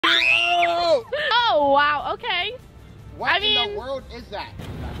Oh, wow, okay. What in the world is that?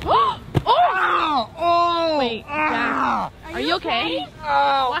 Oh! Wait, Jack, are you okay?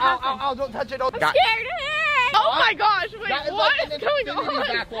 Oh, don't touch it. I'm scared. Oh my gosh, wait, what is going on?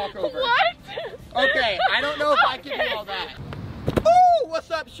 Back walk over. What? Okay, I don't know if I can do all that. Oh,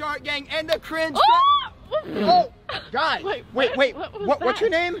 what's up, Shark Gang and the cringe? Oh, guys, wait, what's your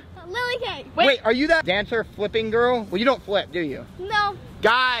name? Lily K. Wait, are you that dancer flipping girl? Well, you don't flip, do you? No.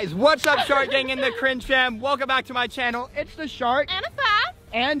 Guys, what's up, Shark Gang and the cringe fam? Welcome back to my channel. It's the Shark. And a Fast.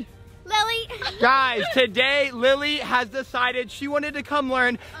 And? Lily. Guys, today Lily has decided she wanted to come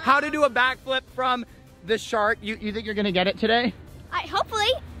learn how to do a backflip from the Shark. You think you're gonna get it today?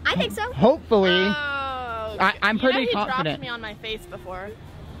 Hopefully. I think so. Hopefully. Oh, I'm pretty he confident. dropped me on my face before.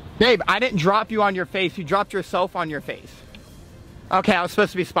 Babe, I didn't drop you on your face. You dropped yourself on your face. Okay, I was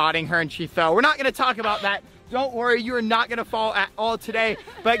supposed to be spotting her and she fell. We're not gonna talk about that. Don't worry, you are not gonna fall at all today.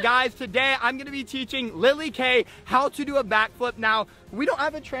 But guys, today I'm gonna be teaching Lily K how to do a backflip. Now, we don't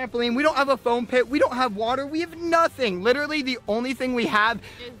have a trampoline, we don't have a foam pit, we don't have water, we have nothing. Literally, the only thing we have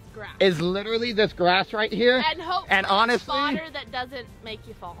is literally this grass right here. And honestly, fodder that doesn't make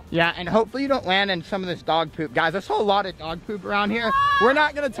you fall. Yeah, and hopefully you don't land in some of this dog poop. Guys, I saw a lot of dog poop around here. We're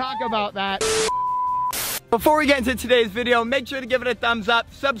not gonna talk about that. Before we get into today's video, make sure to give it a thumbs up,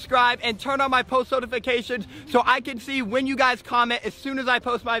 subscribe, and turn on my post notifications so I can see when you guys comment as soon as I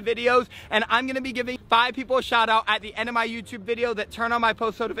post my videos. And I'm gonna be giving 5 people a shout out at the end of my YouTube video that turn on my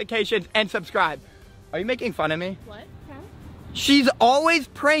post notifications and subscribe. Are you making fun of me? What? She's always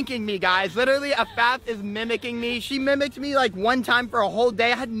pranking me, guys. Literally, a Faf is mimicking me. She mimicked me like one time for a whole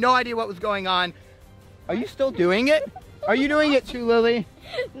day. I had no idea what was going on. Are you still doing it? Are you doing it too, Lily?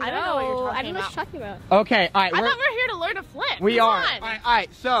 I don't know what you're talking about. I don't know what you're talking about. Okay, all right. I thought we were here to learn a flip. We Come are. on. All right,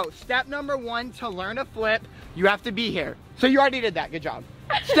 so step number 1 to learn a flip, you have to be here. So you already did that, good job.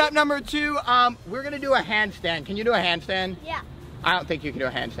 Step number 2, we're gonna do a handstand. Can you do a handstand? Yeah. I don't think you can do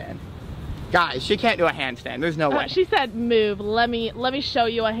a handstand. Guys, she can't do a handstand, there's no way. She said move, let me show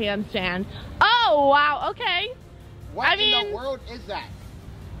you a handstand. Oh, wow, okay. What in the world is that?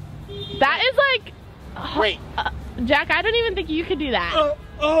 That is like... Wait. Jack, I don't even think you could do that.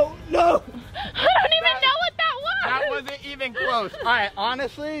 Oh no! I don't even know what that was. That wasn't even close. All right,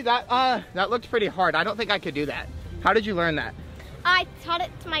 honestly, that looked pretty hard. I don't think I could do that. How did you learn that? I taught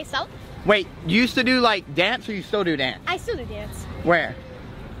it to myself. Wait, you used to do like dance or you still do dance? I still do dance. Where?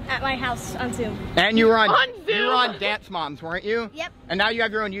 At my house on Zoom. And you were on Zoom. You were on Dance Moms, weren't you? Yep. And now you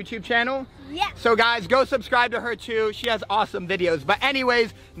have your own YouTube channel? Yeah. So guys, go subscribe to her too. She has awesome videos. But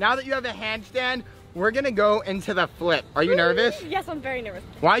anyways, now that you have a handstand, we're gonna go into the flip. Are you nervous? Yes, I'm very nervous.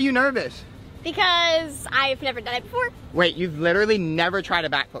 Why are you nervous? Because I've never done it before. Wait, you've literally never tried a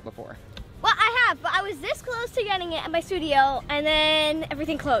backflip before? Well, I have, but I was this close to getting it at my studio, and then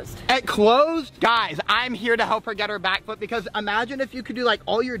everything closed. It closed? Guys, I'm here to help her get her backflip because imagine if you could do like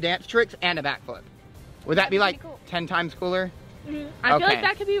all your dance tricks and a backflip. Would that be like cool. 10 times cooler? Mm-hmm. I feel like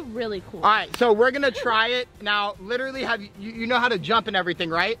that could be really cool. All right, so we're gonna try it. Now, literally, you know how to jump and everything,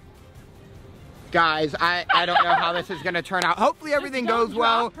 right? Guys, I don't know how this is gonna turn out. Hopefully everything goes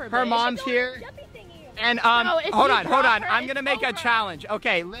well. Her mom's here. And hold on. I'm gonna make a challenge.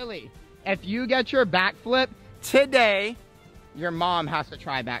 Okay, Lily, if you get your backflip today, your mom has to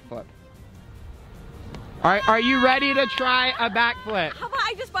try backflip. All right, are you ready to try a backflip? How about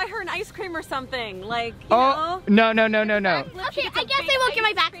I just buy her an ice cream or something? Like, you know? No. Okay, I guess I won't get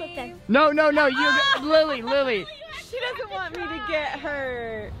my backflip then. No, Lily. She doesn't want me to get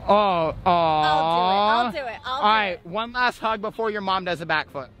her. Oh, I'll do it. All right, one last hug before your mom does a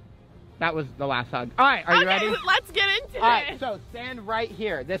backflip. That was the last hug. All right, are you ready? Let's get into it. All right, so stand right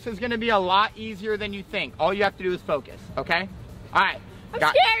here. This is gonna be a lot easier than you think. All you have to do is focus, okay? All right. I'm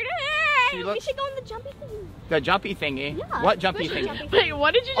scared. We should go on the jumpy thingy. The jumpy thingy? Yeah, what jumpy thingy? Wait,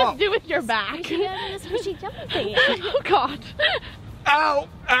 what did you just do with your back? The squishy jumpy thingy. Oh, God. Ow,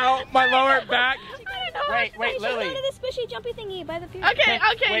 my lower back. Wait, Lily. Go to the squishy jumpy thingy by the pier. Okay,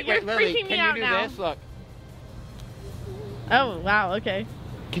 wait, you're Lily, freaking me out now. Can you do this? Look. Oh, wow, okay.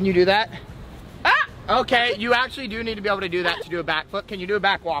 Can you do that? Ah! Okay, you actually do need to be able to do that to do a backflip. Can you do a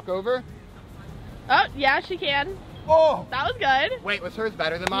back walkover? Oh, yeah, she can. Oh! That was good. Wait, was hers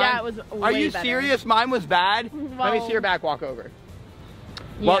better than mine? Yeah, it was way Are you better. serious? Mine was bad? Let me see your back walkover.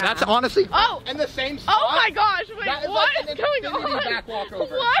 Well, that's honestly in the same spot. Oh my gosh, wait, what is going on? Back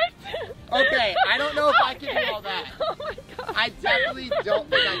walkover. What? Okay, I don't know if I can do all that. Oh my gosh. I definitely don't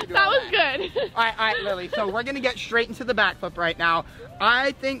think I can do all that. That was good. All right, Lily, so we're gonna get straight into the backflip right now.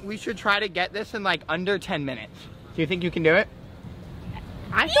 I think we should try to get this in like under 10 minutes. Do you think you can do it?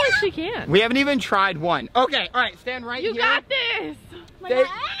 I think she can. We haven't even tried one. Okay, all right, stand right here. You got this.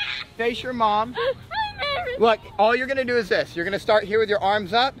 Face your mom. Look, all you're gonna do is this. You're gonna start here with your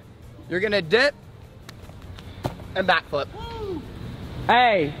arms up. You're gonna dip and backflip.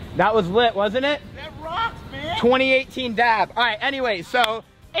 Hey, that was lit, wasn't it? That rocks, man. 2018 dab. All right, anyway, so.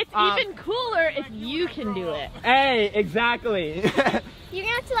 It's even cooler if you can do it. Hey, exactly. You're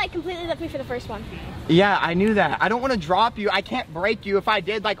gonna have to like completely lift me for the first one. Yeah, I knew that. I don't want to drop you. I can't break you. If I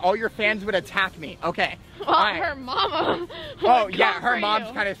did, like, all your fans would attack me. Okay. Well, her mama. Oh, yeah, her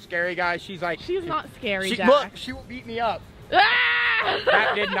mom's kind of scary, guys. She's like... She's not scary, Jack. Look, she will beat me up.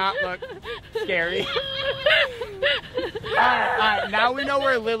 That did not look scary. All right, now we know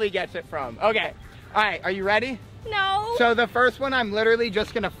where Lily gets it from. Okay. All right, are you ready? No. So the first one, I'm literally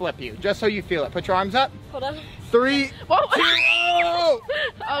just going to flip you, just so you feel it. Put your arms up. Hold on. 3, 2, oh!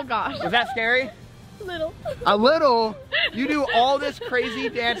 Oh, gosh. Was that scary? Little. A little? You do all this crazy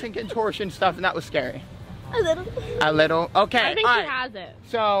dancing contortion stuff and that was scary. A little. A little? Okay. I think she has it.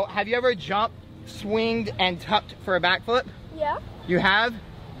 So, have you ever jumped, swinged, and tucked for a backflip? Yeah. You have?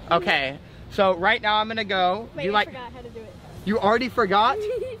 Okay. So, right now I'm going to go. Wait, I forgot how to do it. You already forgot?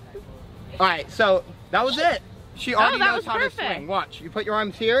 Alright, so that was it. She already knows how to swing. Watch. You put your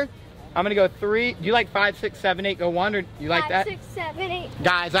arms here. I'm going to go 3. Do you like 5, 6, 7, 8, go 1? Or do you like that? 5, 6, 7, 8.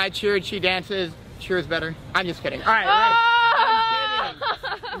 Guys, I cheered. She dances. Cheers better. I'm just kidding. Alright, I'm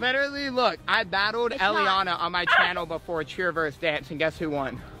kidding. Literally, look, I battled Eliana on my channel before cheer versus dance, and guess who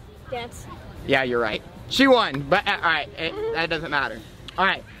won? Dance. Yeah, you're right. She won, but alright, that doesn't matter.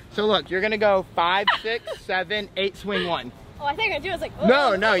 Alright, so look, you're gonna go 5, 6, 7, 8, swing 1. Oh, I think I'm gonna do it. I was like,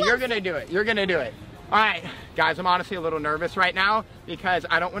 oh, No, you're gonna do it. You're gonna do it. Alright, guys, I'm honestly a little nervous right now because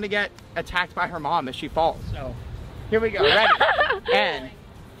I don't want to get attacked by her mom if she falls. So, here we go. Ready? And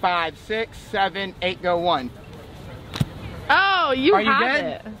 5, 6, 7, 8, go 1. Oh, you Are you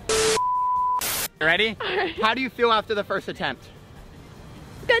have good? it. Ready? How do you feel after the first attempt?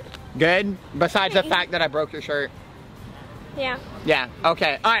 Good. Good? Besides the fact that I broke your shirt? Yeah. Yeah,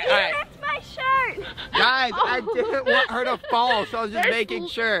 okay. Alright, alright. That's my shirt. Guys, I didn't want her to fall, so I was just making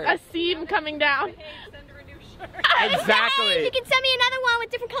sure. A seam coming down. Exactly. You can send me another one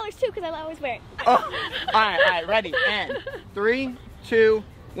with different colors too, because I always wear it. Oh. Alright, ready. And 3, 2,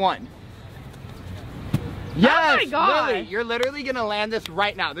 1. Yes, oh my gosh. Lily, you're literally gonna land this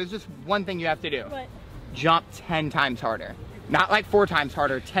right now. There's just one thing you have to do. What? Jump 10 times harder. Not like 4 times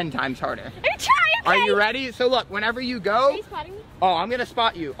harder, 10 times harder. I'm gonna try, okay. Are you ready? So look, whenever you go, Are you spotting me? oh, I'm gonna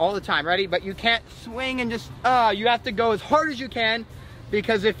spot you all the time, ready? But you can't swing and just, you have to go as hard as you can,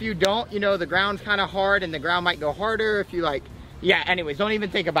 because if you don't, you know, the ground's kind of hard and the ground might go harder if you like, yeah, anyways, don't even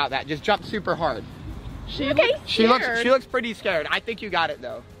think about that. Just jump super hard. She looks pretty scared. I think you got it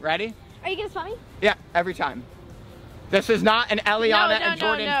though. Ready? Are you gonna spot me? Yeah, every time. This is not an Eliana and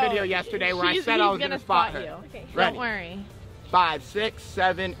Jordan video yesterday where I said I was gonna spot her. You. Okay. Ready? Don't worry. 5, 6,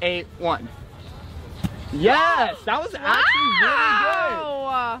 7, 8, 1. Yes, that was actually really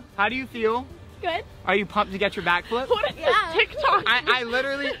good. How do you feel? Good. Are you pumped to get your backflip? What is this TikTok? I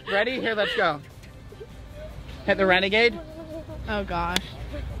literally, ready? Here, let's go. Hit the renegade. Oh gosh.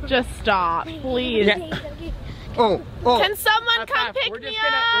 Just stop, please. Yeah. Oh. Can someone come pick me up?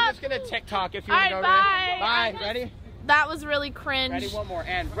 We're just gonna TikTok if you want to go. Bye. Bye. Ready? That was really cringe. Ready? One more.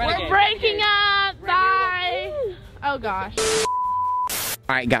 And renegade. We're breaking up. Renegade. Bye. Oh gosh.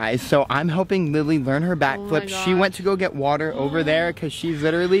 Alright guys, so I'm helping Lily learn her backflip. Oh She went to go get water over there because she's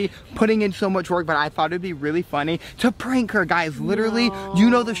literally putting in so much work, but I thought it'd be really funny to prank her, guys. Literally, you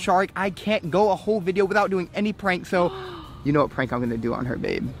know the shark. I can't go a whole video without doing any prank, so you know what prank I'm gonna do on her,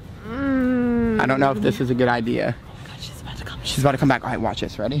 babe. I don't know if this is a good idea. God, she's about to come. She's about to come back. Alright, watch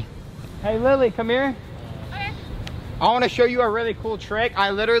this. Ready? Hey Lily, come here. Okay. I want to show you a really cool trick. I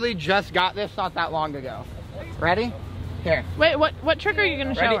literally just got this not that long ago. Ready? Here. Wait, what trick are you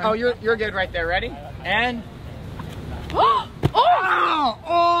gonna show Ready? her? Oh, you're good right there. Ready? And Oh!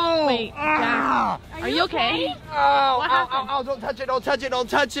 oh! Wait, Jack, are you okay? Oh! What happened? Oh! Don't touch it! Don't touch it! Don't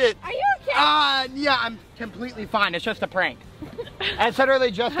touch it! Are you okay? Yeah, I'm completely fine. It's just a prank. It's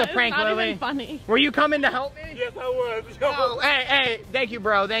literally just a prank, not Lily. even funny. Were you coming to help me? Yes, I was. Oh, hey, thank you,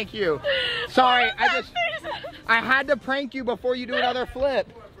 bro. Thank you. Sorry, I had to prank you before you do another flip.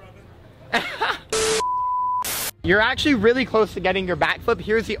 You're actually really close to getting your backflip.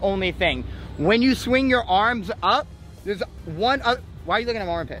 Here's the only thing. When you swing your arms up, there's one other, why are you looking at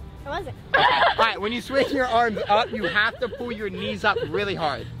my armpit? I wasn't. Okay. All right, when you swing your arms up, you have to pull your knees up really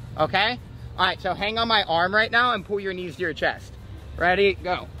hard, okay? All right, so hang on my arm right now and pull your knees to your chest. Ready,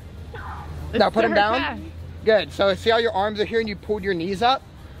 go. Now put them down. Good, so see how your arms are here and you pulled your knees up?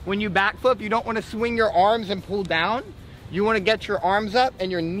 When you backflip, you don't want to swing your arms and pull down. You want to get your arms up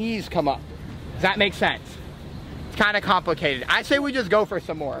and your knees come up. Does that make sense? It's kind of complicated. I say we just go for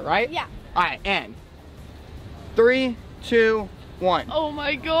some more, right? Yeah. All right, and 3, 2, 1. Oh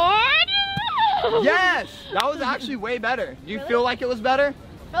my god. Yes, that was actually way better. Do you feel like it was better?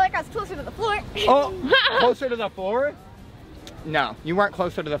 I feel like I was closer to the floor. Oh, closer to the floor? No, you weren't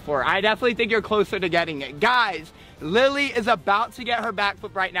closer to the floor. I definitely think you're closer to getting it. Guys, Lily is about to get her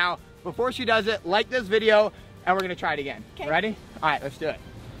backflip right now. Before she does it, like this video, and we're gonna try it again. Okay. Ready? All right, let's do it.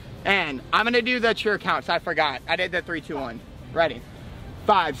 And I'm gonna do the cheer counts. I forgot. I did the 3, 2, 1. Ready?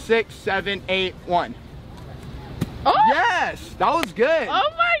 5, 6, 7, 8, 1. Oh! Yes, that was good. Oh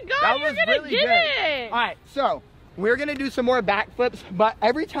my god, That you're was gonna really get good. it. All right, so we're gonna do some more backflips, but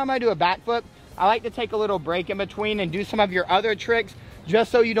every time I do a backflip, I like to take a little break in between and do some of your other tricks,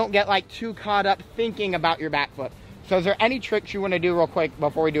 just so you don't get like too caught up thinking about your backflip. So is there any tricks you wanna do real quick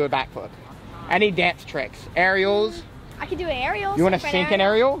before we do a backflip? Any dance tricks? Aerials? I can do an aerial. You wanna sink an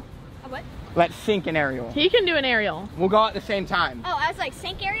aerial? A what? Let's sink an aerial. He can do an aerial. We'll go at the same time. Oh, I was like,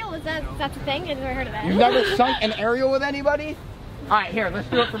 sink aerial? That's a thing? I've never heard of that. You've never sunk an aerial with anybody? All right, here, let's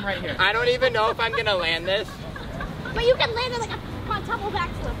do it from right here. I don't even know if I'm gonna land this. But you can land it like a quadruple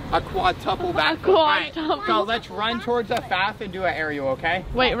backflip. A quadruple backflip. A All right, quadruple. so let's run towards the FAF and do an aerial, okay?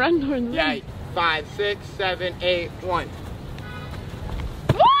 Wait, run towards me. Yeah, 5, 6, 7, 8, 1.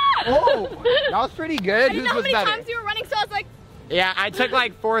 Woo! Oh, that was pretty good. I didn't Whose know how was many better? times you were running, so I was like, Yeah, I took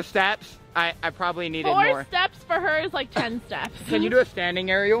like 4 steps. I probably needed 4 more. steps for her is like 10 steps. Can you do a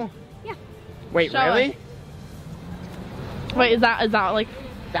standing aerial? yeah. Wait, Show really? us. Wait, is that like?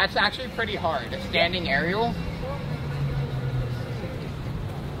 That's actually pretty hard. A standing aerial?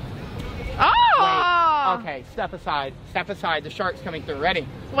 Oh! Wait, okay, step aside. Step aside. The shark's coming through. Ready?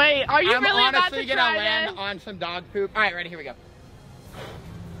 Wait, are you I'm really about honestly to gonna try land this? on some dog poop. All right, ready? Here we go.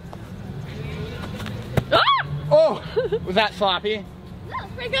 Ah! Oh, was that sloppy? No,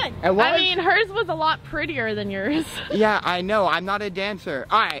 it's pretty good. It was? I mean, hers was a lot prettier than yours. Yeah, I know. I'm not a dancer.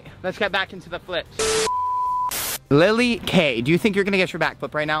 All right, let's get back into the flips. Lily K, do you think you're gonna get your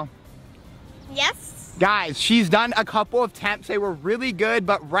backflip right now? Yes. Guys, she's done a couple of attempts. They were really good,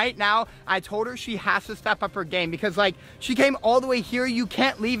 but right now, I told her she has to step up her game because, like, she came all the way here. You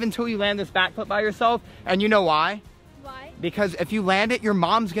can't leave until you land this backflip by yourself. And you know why? Why? Because if you land it, your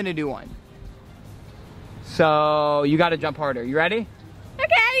mom's gonna do one. So, you gotta jump harder. You ready?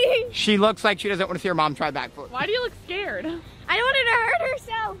 Okay. She looks like she doesn't want to see her mom try backflip. Why do you look scared? I don't want her to hurt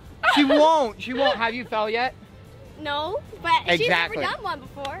herself. She won't. She won't. Have you fell yet? No, but Exactly. she's never done one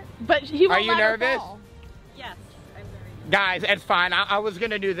before. But he won't Are you let her nervous? fall. Yes, I'm very. Guys, it's fine. I was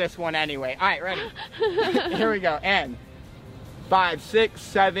gonna do this one anyway. All right, ready? Here we go. And 5, 6,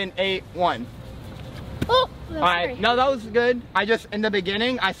 7, 8, 1. Oh, that's All right. No, that was good. I just, in the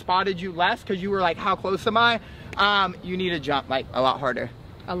beginning, I spotted you less because you were like, how close am I? You need to jump like a lot harder.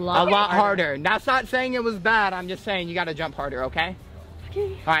 A lot harder. That's not saying it was bad. I'm just saying you got to jump harder, okay?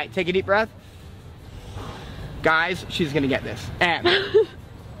 Okay. All right, take a deep breath. Guys, she's gonna get this. And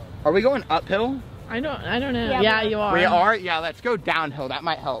are we going uphill? I don't know. Yeah, Yeah, you are. We are? Yeah, let's go downhill. That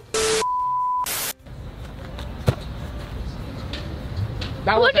might help.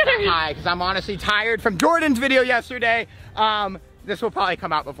 That Look wasn't at that her. high because I'm honestly tired from Jordan's video yesterday. This will probably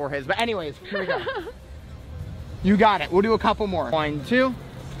come out before his. But anyways, here we go. You got it. We'll do a couple more. 1, 2.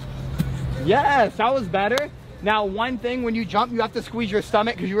 Yes, that was better. Now, one thing, when you jump, you have to squeeze your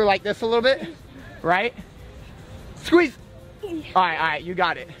stomach because you were like this a little bit, right? Squeeze. All right, you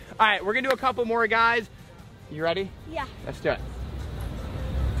got it. All right, we're gonna do a couple more, guys. You ready? Yeah. Let's do it.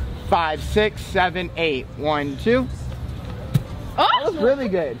 5, 6, 7, 8. 1, 2. That was Oh! really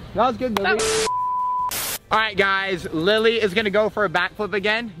good. That was good, Lily. All right, guys. Lily is gonna go for a backflip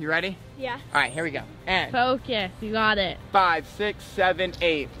again. You ready? Yeah. All right, here we go. And Focus. You got it. 5, 6, 7,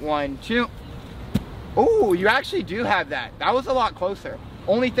 8. 1, 2. Oh, you actually do have that. That was a lot closer.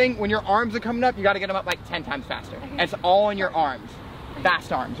 Only thing, when your arms are coming up, you got to get them up like 10 times faster. And it's all in your arms.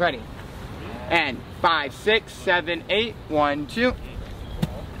 Fast arms. Ready? And 5, 6, 7, 8. 1, 2.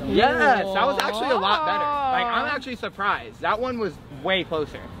 Yes, that was actually a lot better. Like, I'm actually surprised. That one was way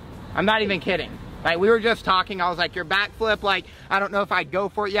closer. I'm not even kidding. Like, we were just talking. I was like, your backflip, like, I don't know if I'd go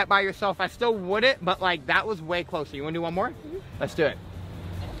for it yet by yourself. I still wouldn't, but like, that was way closer. You want to do one more? Let's do it.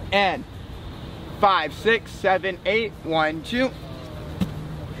 And 5, 6, 7, 8. 1, 2.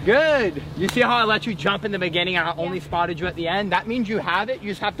 Good. You see how I let you jump in the beginning and I only spotted you at the end? That means you have it.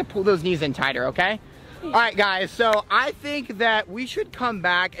 You just have to pull those knees in tighter, okay? All right, guys. So I think that we should come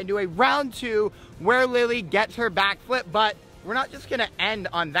back and do a round 2 where Lily gets her backflip, but we're not just going to end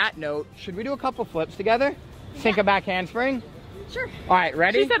on that note. Should we do a couple flips together? Sink a back handspring? Sure. All right,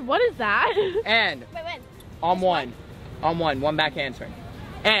 ready? She said, "What is that?" And Wait, when? on one. On one back handspring.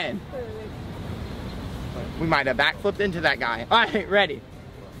 And we might have backflipped into that guy. All right, ready?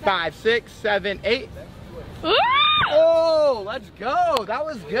 5, 6, 7, 8. Oh, let's go. That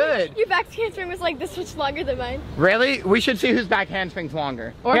was good. Your back handspring was like this much longer than mine. Really? We should see whose back handspring's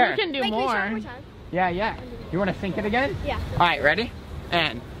longer. Or Here. we can do Wait, can we try more. one more time? Yeah. You want to sink it again? Yeah. All right, ready?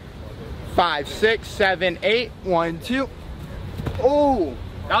 And 5, 6, 7, 8. 1, 2. Oh,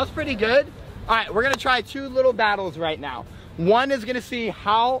 that was pretty good. All right, we're gonna try two little battles right now. One is gonna see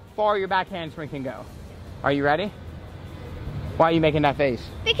how far your back handspring can go. Are you ready? Why are you making that face?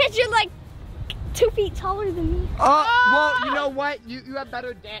 Because you're like 2 feet taller than me. Well, you know what? You have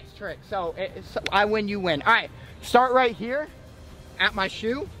better dance tricks, so I win, you win. All right, start right here at my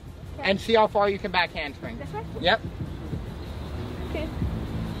shoe and see how far you can back handspring. This way? Yep. Okay.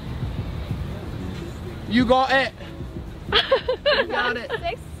 You got it. You got it.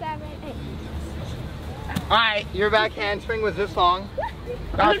 6, 7, 8. All right, your back handspring was this long.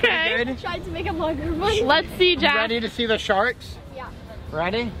 That was Okay. pretty good. Tried to make a longer one. Let's see, Jack. Ready to see the sharks? Yeah.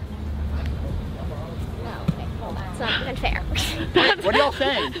 Ready? No, okay, well, that's not unfair. What are y'all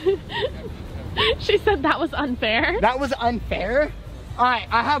saying? She said that was unfair. That was unfair? All right,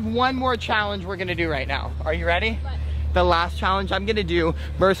 I have one more challenge we're gonna do right now. Are you ready? What? The last challenge I'm gonna do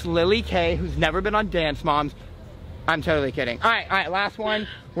versus Lily K, who's never been on Dance Moms. I'm totally kidding. All right, last one.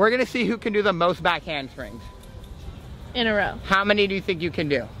 We're gonna see who can do the most back handsprings. In a row. How many do you think you can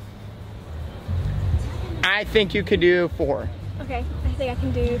do? I think you could do 4. Okay, I think I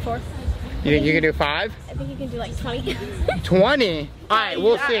can do 4. You think you can do 5? I think you can do like 20. 20? All right,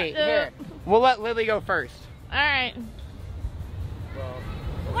 we'll Yeah. see. Here, we'll let Lily go first. All right.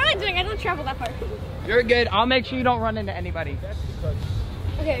 What am I doing? I don't travel that far. You're good. I'll make sure you don't run into anybody.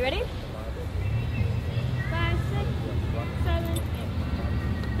 Okay, ready? 5, 6, 7,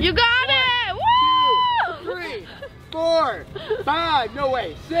 8. You got it! Woo! 3, 4, 5, no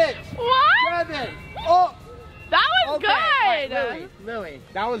way, 6, What? 7. Oh, That was okay. All right, good. Lily,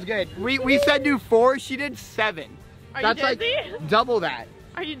 that was good. We said do 4, she did 7. Are That's you dizzy? like double that.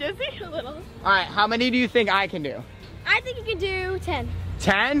 Are you dizzy? A little. All right, how many do you think I can do? I think you can do 10.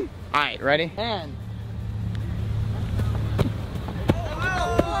 10? All right, ready? 10.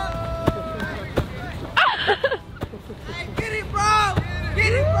 Get it, bro!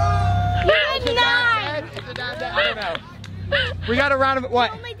 Get it, bro! You did 9. I don't know. We got a round of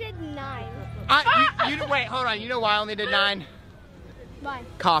what? I only did 9. Wait, hold on. You know why I only did 9? Why?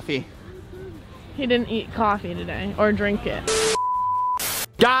 Coffee. He didn't eat coffee today or drink it.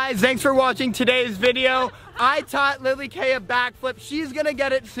 Guys, thanks for watching today's video. I taught Lily K a backflip. She's gonna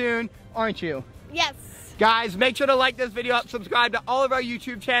get it soon, aren't you? Yes. Guys, make sure to like this video up, subscribe to all of our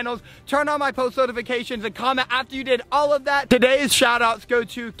YouTube channels, turn on my post notifications, and comment after you did all of that. Today's shout outs go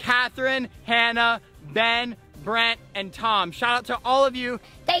to Catherine, Hannah, Ben, Brent, and Tom. Shout out to all of you.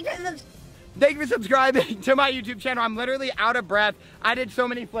 Thank you for subscribing to my YouTube channel. I'm literally out of breath. I did so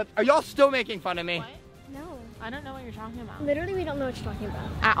many flips. Are y'all still making fun of me? What? No. I don't know what you're talking about. Literally, we don't know what you're talking about.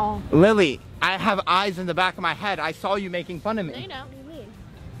 At all. Lily, I have eyes in the back of my head. I saw you making fun of No, me. you don't. What do you mean?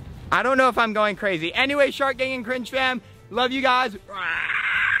 I don't know if I'm going crazy. Anyway, Shark Gang and Cringe Fam, love you guys.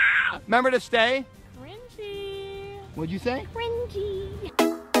 Remember to stay. Cringy. What'd you say? Cringy.